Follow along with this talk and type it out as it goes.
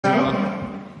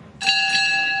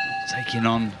taking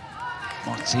on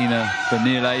Martina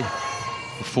Bernille,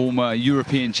 the former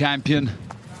European champion.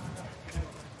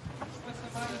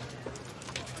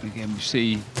 Again, we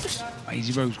see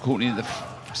Maiseyrose Courtney at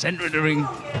the centre of the ring,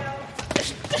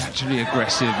 naturally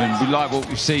aggressive, and we like what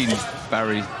we've seen,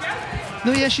 Barry.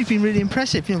 No, yeah, she's been really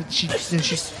impressive. You know,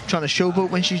 she's trying to showboat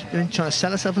when she's trying to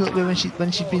sell herself a little bit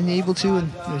when she's been able to,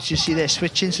 and you know, you see there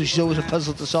switching, so she's always a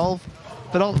puzzle to solve.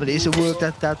 But ultimately, it's a work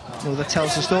that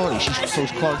tells the story. She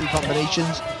throws quality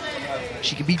combinations.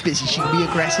 She can be busy, she can be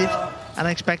aggressive, and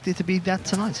I expect it to be that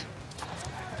tonight.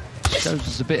 Shows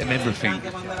us a bit of everything,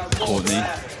 Courtney.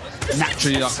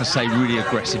 Naturally, like I say, really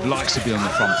aggressive, likes to be on the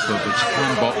front foot, but she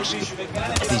can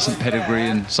box, decent pedigree,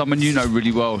 and someone you know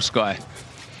really well, Sky.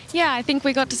 Yeah, I think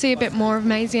we got to see a bit more of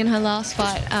Maisie in her last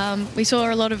fight. We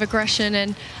saw a lot of aggression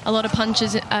and a lot of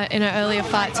punches in her earlier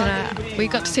fights, and we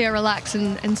got to see her relax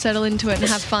and settle into it and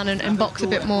have fun and box a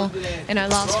bit more in her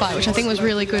last fight, which I think was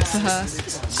really good for her.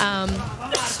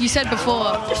 You said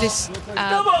before this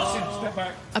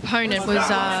opponent was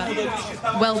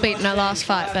well beaten her last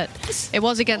fight, but it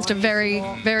was against a very,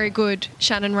 very good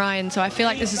Shannon Ryan, so I feel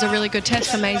like this is a really good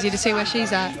test for Maisie to see where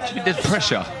she's at. There's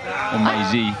pressure on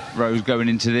Maiseyrose going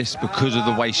into this because of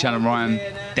the way Shannon Ryan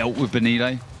dealt with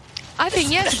Bernile. I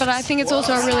think yes, but I think it's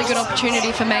also a really good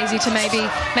opportunity for Maisie to maybe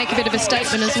make a bit of a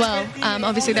statement as well.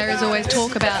 Obviously, there is always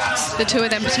talk about the two of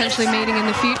them potentially meeting in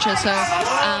the future, so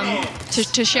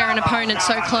to share an opponent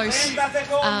so close,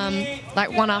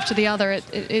 like one after the other,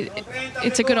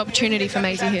 it's a good opportunity for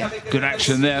Maisie here. Good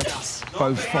action there.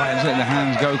 Both fighters letting the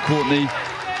hands go. Courtney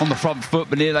on the front foot,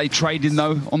 Bernile trading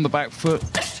though on the back foot.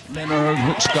 Then her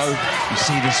hooks go. You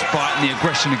see the spite and the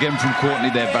aggression again from Courtney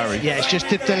there, Barry. Yeah, it's just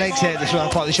tipped the legs there. This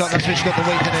part of the shot. That's when she got the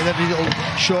weight and a lovely little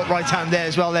short right hand there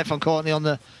as well there from Courtney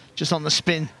on just on the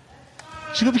spin.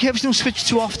 She's got to be careful she don't switch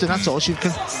too often, that's all. She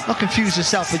can not confuse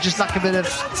herself, but just lack a bit of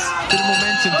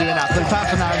momentum doing that. But apart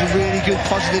from that, it's a really good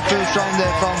positive first round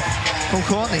there from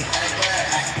Courtney.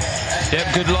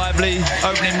 Yep, good lively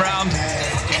opening round.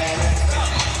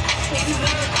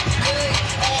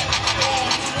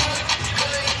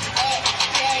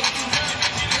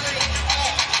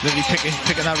 Really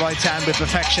picking that right hand with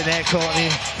perfection there,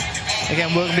 Courtney.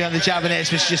 Again, working behind the jab and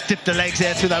edge, but she just dipped the legs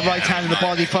there through that right hand in the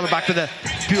body, followed back with a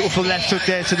beautiful left hook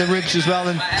there to the ribs as well,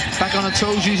 and back on her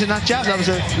toes using that jab. That was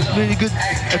a really good,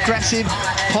 aggressive,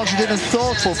 positive and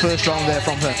thoughtful first round there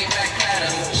from her.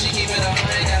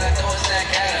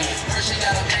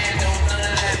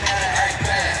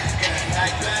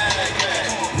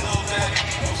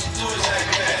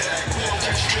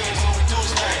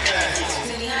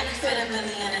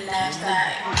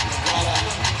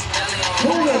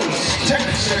 Bonus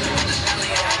 10 seconds.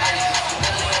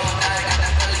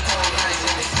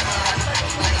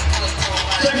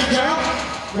 Second round,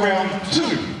 round 2.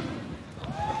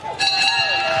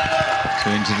 So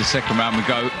into the second round we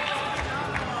go.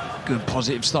 Good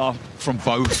positive start from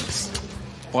both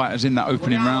fighters in that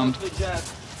opening round.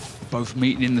 Both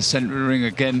meeting in the centre of the ring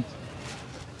again.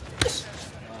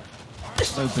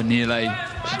 So Bernile,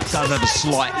 she does have a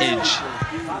slight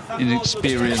edge in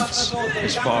experience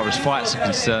as far as fights are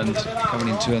concerned. Coming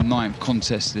into her 9th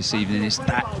contest this evening, it's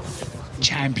that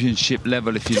championship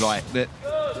level, if you like, that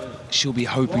she'll be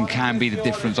hoping can be the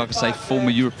difference. Like I say,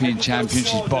 former European champion,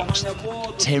 she's boxed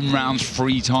 10 rounds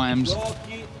 3 times.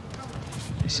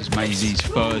 This is Maisie's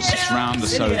first 6 rounder,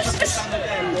 so there's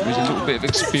a little bit of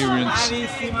experience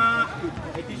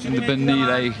in the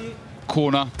Bernile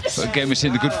corner, but again we're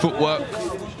seeing the good footwork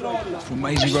from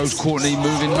Maiseyrose Courtney,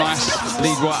 moving nice,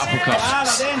 lead right uppercut.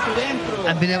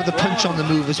 And being able to punch on the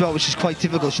move as well, which is quite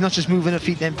difficult. She's not just moving her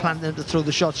feet then planting them to throw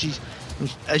the shot.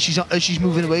 As she's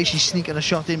moving away, she's sneaking a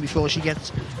shot in before she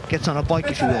gets on a bike,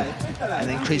 if you will, and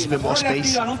then creates a bit more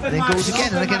space, and then goes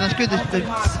again. And again, that's good.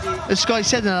 As Sky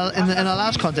said in our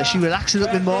last contest, she relaxed a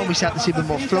little bit more, and we started to see a bit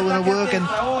more flow in her work, and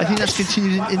I think that's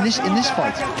continued in this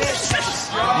fight.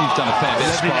 You've done a fair bit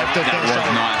of spot. That was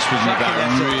nice, wasn't it? That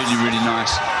really, really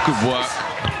nice. Good work.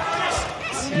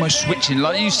 Almost switching,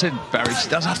 like you said, Barry, she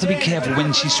does have to be careful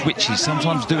when she switches.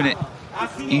 Sometimes doing it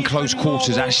in close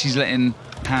quarters as she's letting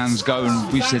hands go,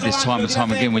 and we've said this time and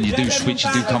time again, when you do switch,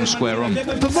 you do come square on.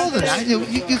 But more than that,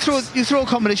 you throw a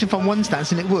combination from one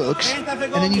stance and it works,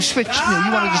 and then you switch.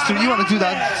 You want to do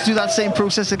that same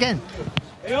process again.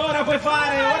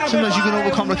 Sometimes you can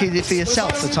overcomplicate it for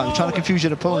yourself at times. Trying to confuse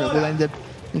your opponent will end up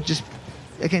just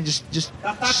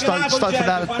start for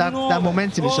that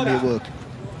momentum in some of your work.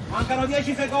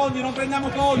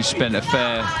 You spent a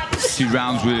fair few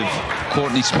rounds with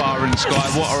Courtney sparring,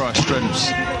 Sky. What are our strengths?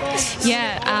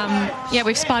 Yeah,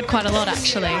 we've sparred quite a lot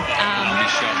actually.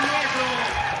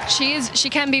 She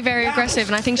can be very aggressive,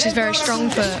 and I think she's very strong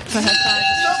for her size.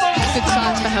 Good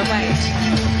size for her weight.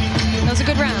 That was a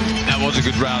good round. That was a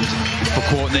good round for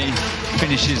Courtney.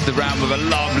 Finishes the round with a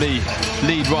lovely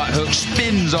lead right hook,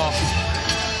 spins off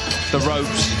the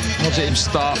ropes. Positive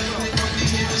start.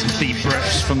 Some deep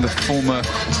breaths from the former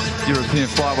European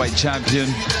flyweight champion.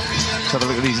 Let's have a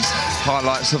look at these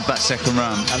highlights of that second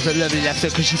round. That was a lovely left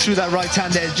hook because she threw that right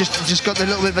hand there, just got a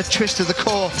little bit of a twist to the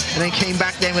core, and then came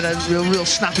back then with a real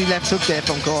snappy left hook there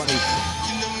from Courtney.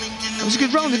 It was a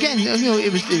good round again. You know,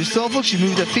 it was thoughtful. She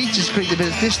moved her feet, just created a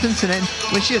bit of distance, and then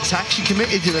when she attacked, she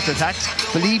committed to her attacks,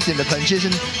 believed in the punches,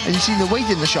 and you seen the weight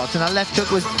in the shots. And that left hook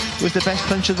was the best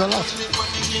punch of the lot.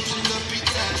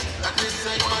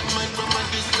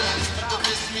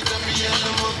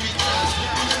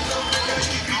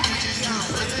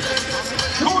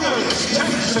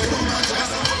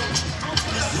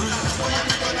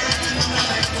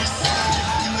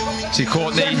 See,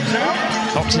 Courtney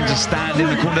opting to stand in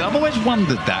the corner. I've always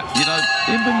wondered that, you know,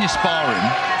 even when you're sparring,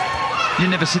 you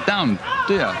never sit down,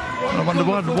 do you? And I wonder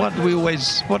why do we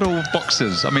always? What are all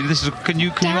boxers? I mean, this is. Can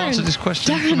you answer this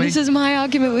question for me? This is my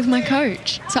argument with my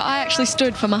coach. So I actually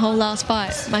stood for my whole last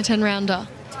fight, my 10-rounder,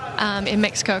 in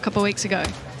Mexico a couple of weeks ago,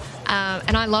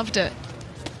 and I loved it.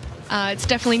 It's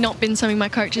definitely not been something my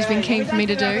coach has been keen for me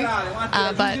to do,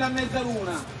 but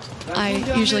I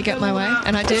usually get my way,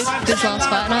 and I did this last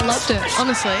fight, and I loved it,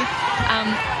 honestly.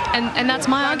 And that's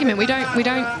my argument. We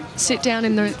don't sit down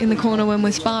in the corner when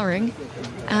we're sparring.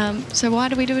 So why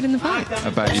do we do it in the fight? How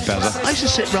about you, Bazza? I used to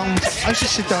sit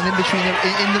down in between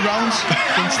in the rounds,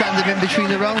 and stand up in between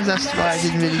the rounds. That's why I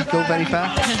didn't really go very far.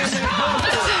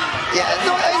 Yeah,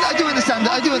 no, I do understand.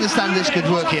 I do understand this good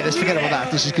work here. Let's forget about that.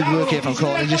 This is good work here from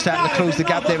Courtney. Just starting to close the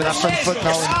gap there with that front foot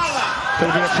now. And put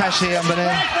a bit of pressure here on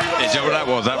Bernile. Yeah, do you know what that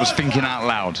was? That was thinking out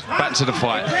loud. Back to the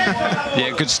fight.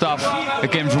 Yeah, good stuff.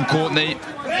 Again from Courtney.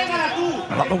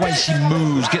 I like the way she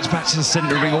moves, gets back to the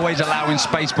centre ring, always allowing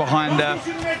space behind her.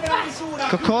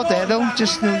 Got caught there though.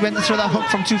 Just went to throw that hook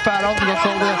from too far out and got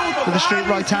caught with a straight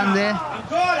right hand there.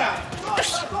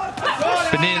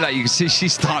 Bernile, you can see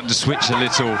she's starting to switch a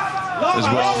little as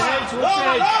well.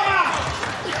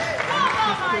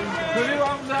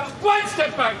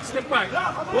 Step back.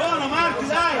 Buono Marco,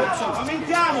 dai,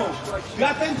 aumentiamo.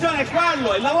 L'attenzione è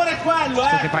quello, il lavoro è quello,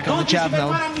 back on the jab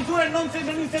now.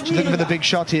 She's looking for the big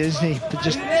shot here, isn't he? But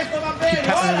just keep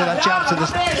tapping into that jab so the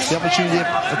opportunity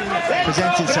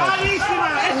presents itself.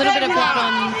 A little bit of blood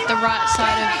on the right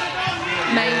side of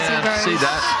Maiseyrose. See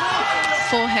that?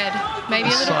 Forehead. Maybe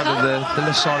a little cut? The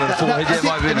left side of the forehead. Yeah,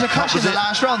 might be there was a cut in the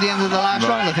last round, the end of the last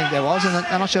round, I think there was, and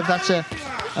I'm not sure if that's a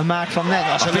mark from there.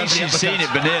 I think she's seen it,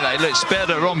 Bernile. Look, spared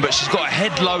her on, but she's got her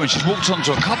head low and she's walked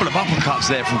onto a couple of uppercuts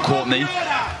there from Courtney.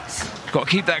 Got to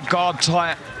keep that guard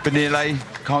tight, Bernile.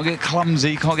 Can't get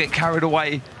clumsy, can't get carried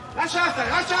away.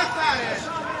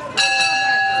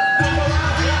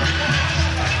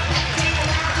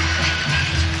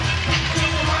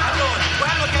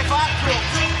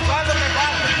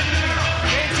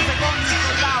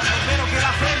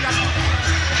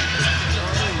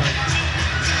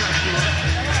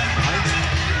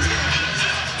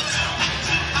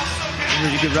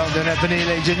 Really good round there,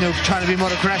 Bernile, you know, trying to be more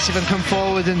aggressive and come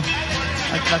forward, and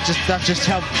that just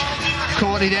helped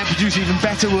Courtney then produce even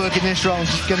better work in this round,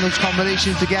 just getting those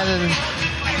combinations together and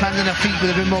planting her feet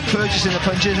with a bit more purchase in the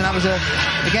punches, and that was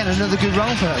again another good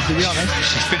round for her, to be honest.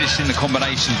 She's finishing the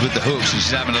combinations with the hooks, and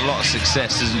she's having a lot of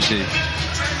success, isn't she?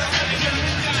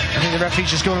 I think the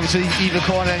referee's just going over to either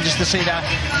corner, and just to see that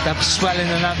swelling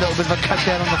and that little bit of a cut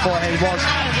there on the forehead was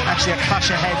actually a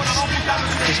clash of heads,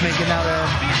 just making that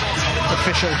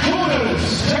official.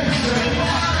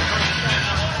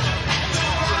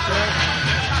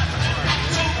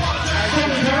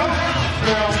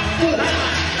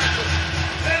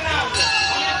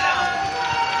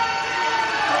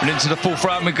 And into the fourth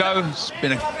round we go. It's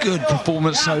been a good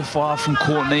performance so far from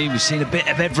Courtney. We've seen a bit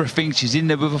of everything. She's in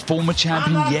there with a former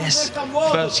champion, yes.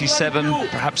 37,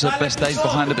 perhaps her best days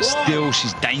behind her, but still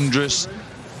she's dangerous.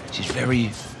 She's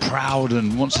very proud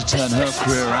and wants to turn her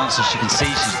career around, so she can see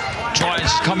she's trying,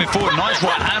 she's coming forward. Nice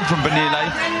right hand from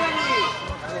Bernile.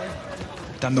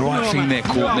 Done the right thing there,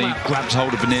 Courtney. Grabbed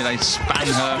hold of Bernile, span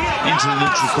her into the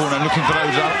neutral corner, looking for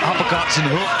those uppercuts and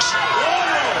hooks.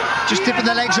 Just dipping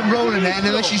the legs and rolling there, and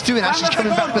then when she's doing that, she's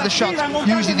coming back with a shot.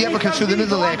 Usually the uppercut through the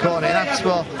middle there, Courtney. That's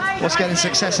what's getting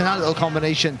success in that little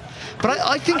combination. But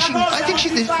I think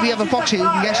we have a boxer who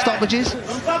can get stoppages.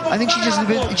 I think she does a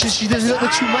little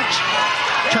bit too much,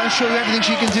 trying to show you everything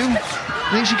she can do.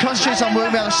 I think she concentrates on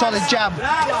working on a solid jab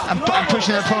and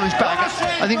pushing her opponent's back.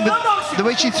 I think with the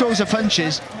way she throws her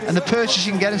punches and the purchase she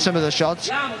can get in some of the shots,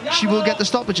 she will get the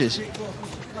stoppages.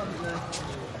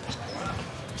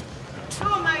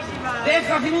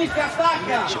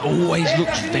 She always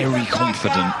looks very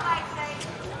confident,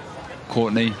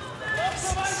 Courtney.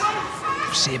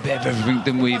 See a bit of everything,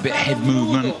 didn't we? A bit of head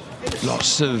movement,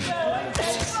 lots of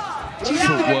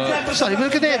footwork. Sorry, but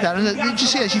look at that. And you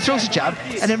just see her, she throws a jab,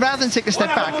 and then rather than take a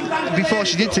step back, before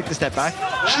she did take the step back,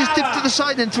 she just dipped to the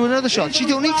side and threw another shot. She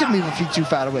don't need to move her feet too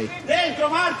far away.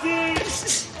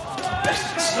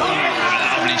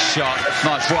 Lovely shot,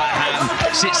 nice right hand,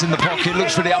 sits in the pocket,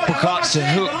 looks for the uppercuts to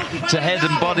hook to head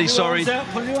and body, sorry. Shaking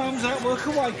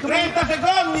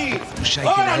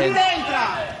her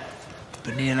head.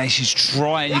 Bernile, she's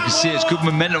trying, you can see it's good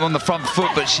momentum on the front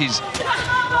foot, but she's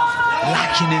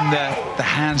lacking in the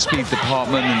hand speed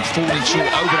department and falling short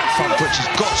over that front foot. She's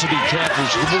got to be careful.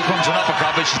 She can walk onto an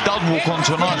uppercut, but she does walk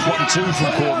onto a nice 1-2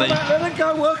 from Courtney.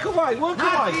 Work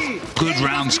away. Good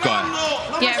round, Sky.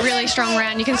 Yeah, really strong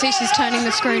round. You can see she's turning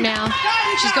the screw now.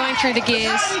 She's going through the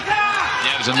gears.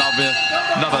 Yeah, it was another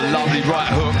lovely right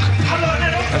hook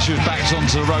as she was backed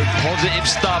onto the rope. Positive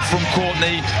stuff from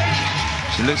Courtney.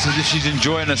 She looks as if she's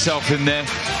enjoying herself in there.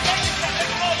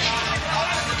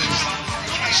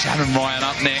 Shannon Ryan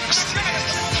up next.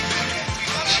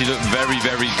 She looked very,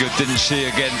 very good, didn't she,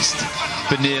 against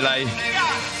Bernile?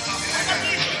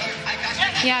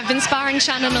 Yeah, I've been sparring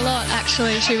Shannon a lot,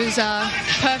 actually. She was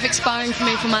perfect sparring for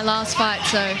me for my last fight,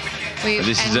 so...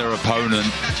 This is her opponent.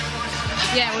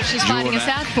 Yeah, well, she's fighting a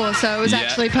southpaw, so it was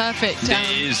actually perfect. It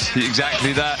is,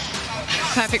 exactly that.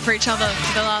 Perfect for each other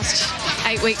for the last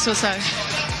 8 weeks or so.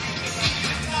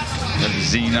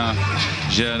 Zina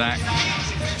Jernak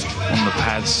on the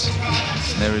pads.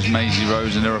 There is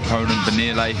Maiseyrose and her opponent,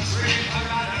 Bernile.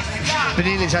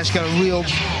 Bernile's actually got a real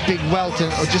big welt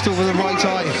just over the right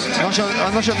eye.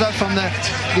 I'm not sure if that's from the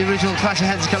original clash of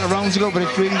heads a couple of rounds ago, but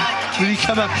it's really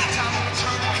come up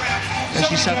as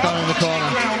she sat down in the corner.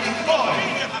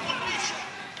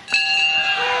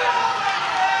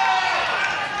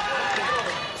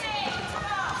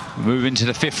 We move into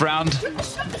the 5th round.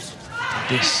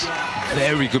 This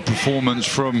very good performance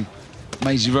from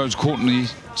Maiseyrose Courtney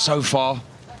so far.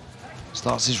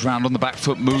 Starts this round on the back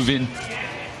foot, moving,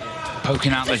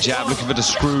 poking out the jab, looking for the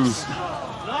screw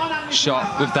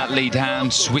shot with that lead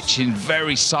hand, switching,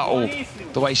 very subtle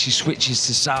the way she switches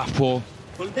to southpaw.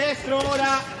 But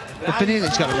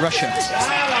Bernile's got a rusher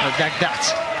like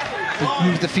that.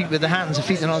 Move the feet with the hands. Her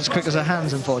feet are not as quick as her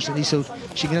hands, unfortunately, so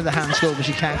she can have the hands go, but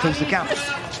she can't close the gap.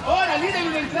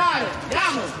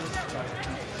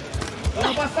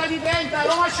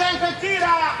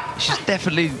 She's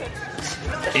definitely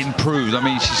improved. I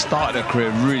mean, she started her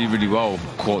career really, really well,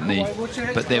 Courtney,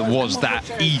 but there was that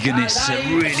eagerness to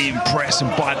really impress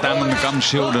and bite down on the gum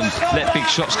shield and let big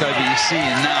shots go. But you're seeing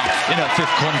now in her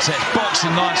 5th contest,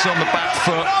 boxing nicely on the back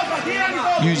foot,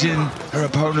 using her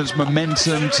opponent's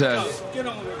momentum to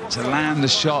land the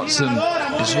shots, and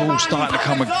it's all starting to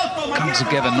come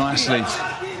together nicely.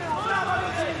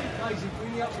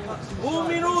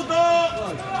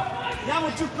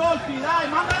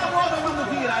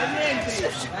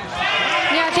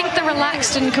 Yeah, I think the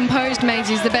relaxed and composed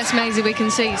Maisie is the best Maisie we can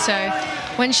see. So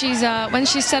when she's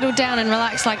settled down and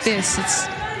relaxed like this,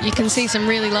 you can see some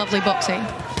really lovely boxing.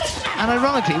 And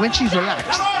ironically, when she's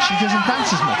relaxed, she doesn't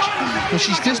dance as much. But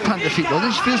she's just plant her feet well,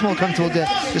 then she feels more comfortable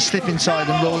to slip inside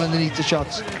and roll underneath the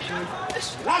shots.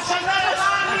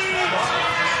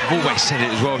 I've always said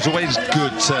it as well. It's always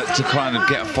good to kind of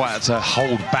get a fighter to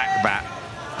hold back that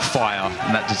fire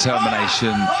and that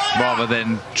determination rather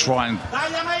than try and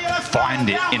find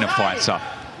it in a fighter.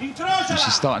 And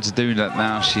she's starting to do that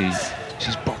now. She's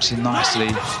boxing nicely,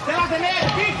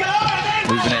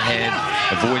 moving ahead,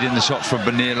 avoiding the shots from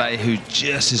Bernile, who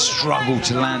just has struggled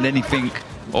to land anything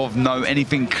of note,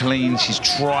 anything clean. She's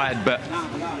tried, but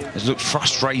has looked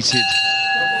frustrated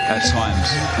at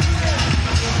times.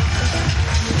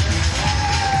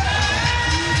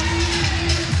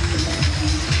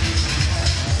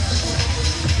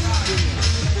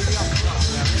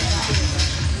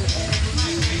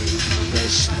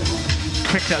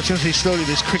 Quick now, slowly,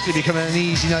 but it's quickly becoming an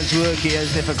easy night's work here,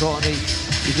 isn't it, for Courtney?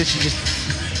 He's literally just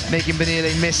making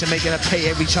Bernile miss and making her pay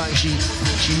every time she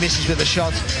misses with a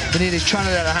shot. Bernile's trying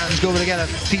to let her hands go, but again, her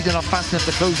feet are not fast enough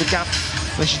to close the gap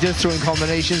when she does throw in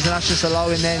combinations, and that's just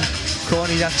allowing then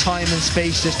Courtney that time and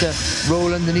space just to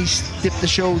roll underneath, dip the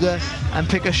shoulder, and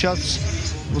pick her shots.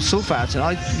 Well, so far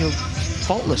tonight,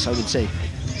 faultless, I would say.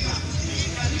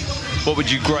 What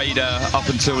would you grade her up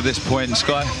until this point,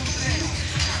 Sky?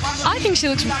 I think she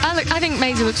looks. I think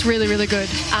Maisie looks really, really good.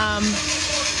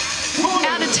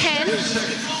 Out of 10,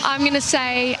 I'm going to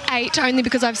say 8, only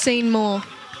because I've seen more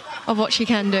of what she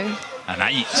can do. An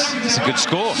 8. It's a good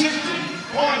score.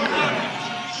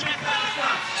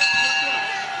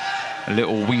 A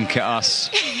little wink at us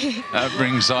at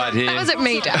ringside here. That was at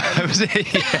me, Darren. Was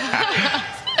it? Yeah.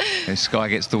 This guy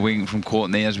gets the wink from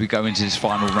Courtney as we go into this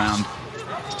final round.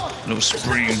 A little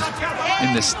spring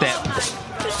in the step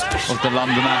of the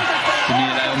Londoner.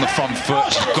 Bernile on the front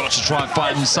foot. She's got to try and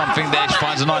find something there. She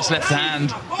finds a nice left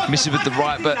hand, misses with the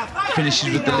right, but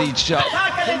finishes with the lead shot.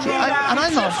 And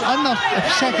I'm not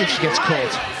upset if she gets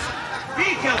caught.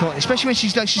 Especially when she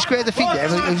squared the feet there,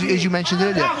 as you mentioned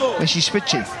earlier, when she's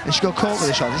switching and she got caught with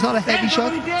a shot. It's not a heavy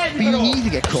shot, but you need to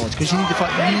get caught because you need to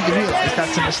realise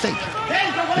that's a mistake.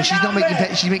 And she's not making,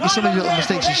 she's making so many little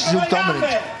mistakes, and she's so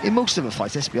dominant in most of her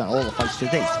fights. Let's be honest, all the fights to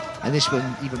date, and this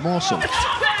one even more so.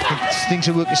 Things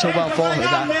are working so well for her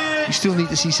that you still need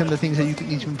to see some of the things that you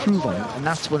need to improve on, and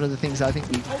that's one of the things I think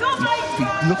we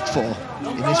looked for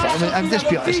in this fight. I mean, let's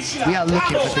be honest, we are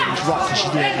looking for things right because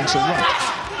she's doing everything so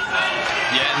right.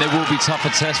 Yeah, and there will be tougher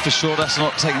tests for sure. That's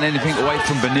not taking anything away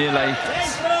from Bernile.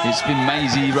 It's been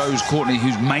Maiseyrose Courtney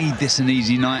who's made this an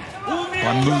easy night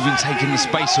by moving, taking the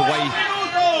space away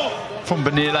from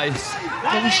Bernile.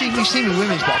 Well, we've seen with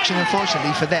women's boxing,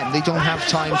 unfortunately for them, they don't have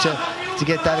time to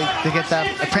get that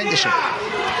apprenticeship.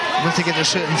 Once they get to a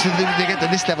certain, so they get to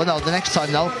this level now, the next time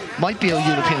now might be a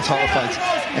European title fight,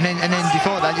 and then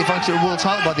before that, you're going to a world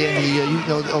title by the end of the year,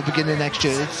 or beginning of next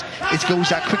year. It goes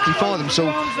that quickly for them.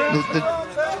 So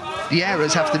the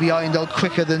errors have to be ironed out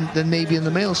quicker than maybe on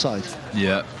the male side.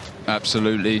 Yeah,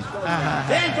 absolutely.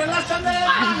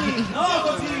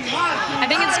 I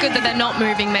think it's good that they're not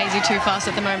moving Maisie too fast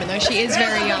at the moment, though. She is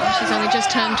very young. She's only just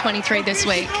turned 23 this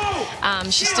week.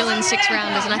 She's still in 6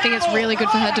 rounders, and I think it's really good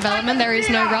for her development. There is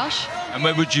no rush. And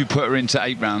where would you put her into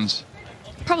 8 rounds?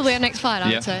 Probably her next fight,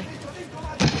 I would say.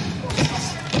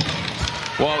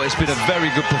 Well, it's been a very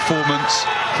good performance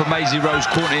for Maiseyrose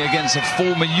Courtney against a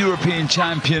former European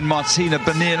champion, Martina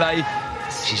Bernille.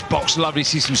 She's boxed lovely.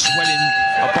 See some swelling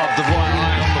above the right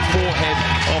eye on the forehead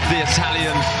of the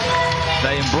Italian.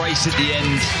 They embrace at the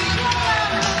end.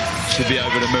 Should be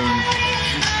over the moon.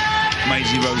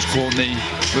 Maiseyrose Courtney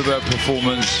with her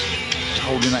performance,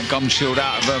 holding that gum shield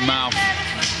out of her mouth.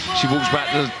 She walks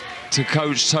back to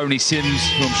coach Tony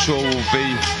Sims, who I'm sure will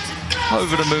be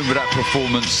over the moon with that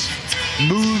performance.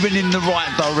 Moving in the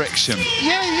right direction.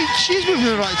 Yeah, she's moving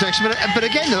in the right direction. But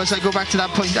again, though, as I go back to that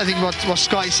point, I think what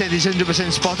Sky said is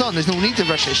 100% spot on. There's no need to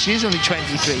rush her. She is only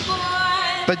 23.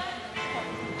 But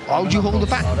how do you hold her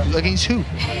back? Against who?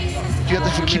 Do you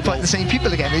have to keep fighting the same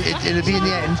people again? It'll be in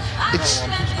the end.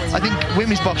 I think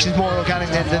women's boxing is more organic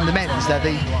than the men's. That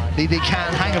they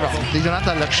can hang around. They don't have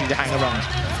that luxury to hang around.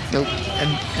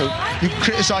 You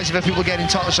criticise if people get in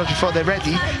title shots before they're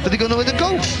ready, but they don't know where to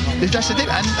go. That's the thing.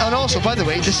 And also, by the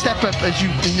way, the step up, as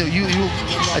you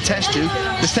attest to,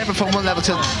 the step up from one level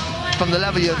from the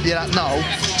level you're at now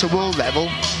to world level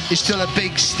is still a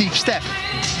big, steep step.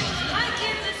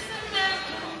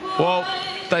 Well,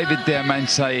 David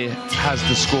Diamante has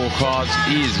the scorecards.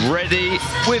 He is ready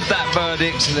with that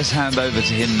verdict, so let's hand over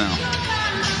to him now.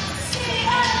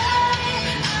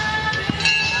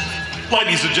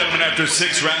 Ladies and gentlemen, after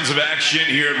 6 rounds of action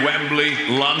here at Wembley,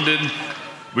 London,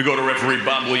 we go to referee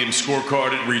Bob Williams'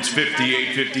 scorecard. It reads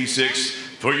 58-56.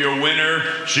 For your winner,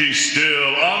 she's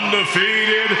still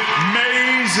undefeated,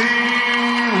 Maiseyrose.